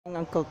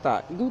Uncle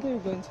Ta. Go there,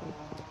 go inside.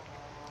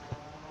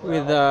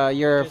 With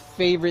your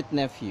favorite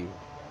nephew.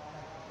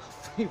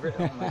 Favorite?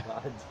 Oh my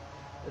god.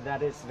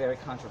 That is very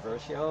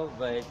controversial,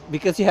 but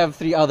Because you have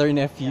three other yeah,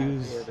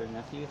 nephews. the other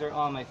nephews are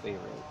all my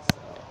favorites.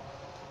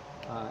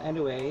 So.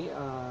 Anyway,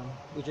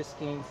 we just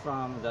came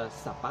from the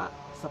Sapa.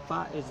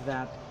 Sapa is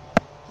that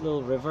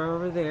little river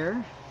over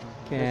there.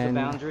 There's the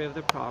boundary of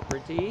the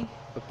property.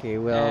 Okay,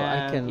 well,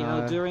 And, I can. you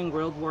know, during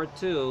World War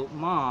II,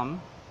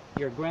 Mom,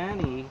 your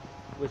granny,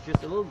 was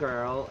just a little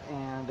girl,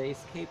 and they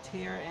escaped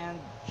here, and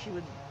she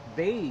would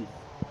bathe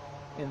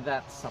in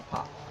that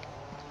sapa.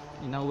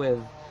 You know, with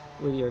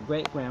your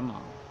great grandma,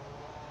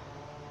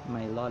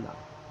 my Lola.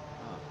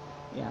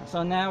 Yeah.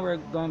 So now we're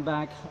going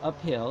back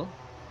uphill,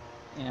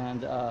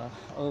 and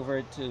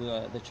over to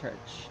the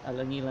church,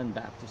 Alangilan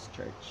Baptist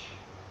Church.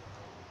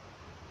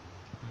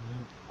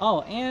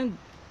 Oh, and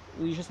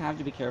we just have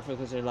to be careful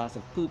because there are lots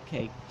of poop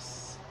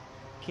cakes.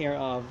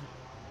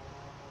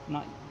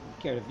 Not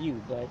care of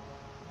you, but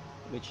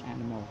which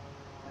animal?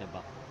 The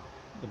buffalo.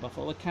 The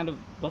buffalo. What kind of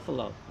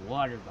buffalo?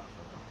 Water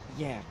buffalo.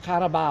 Yeah,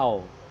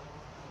 carabao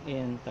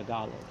in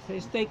Tagalog. So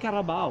stay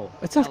carabao.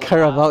 It's not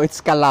Carabao,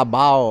 it's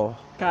Calabao.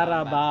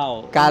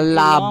 Carabao.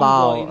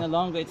 Calabao. In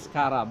Ilonggo, it's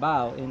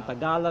carabao. In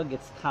Tagalog,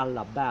 it's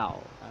calabao.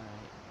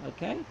 Alright.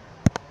 Okay?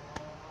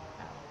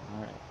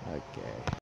 Alright. Okay.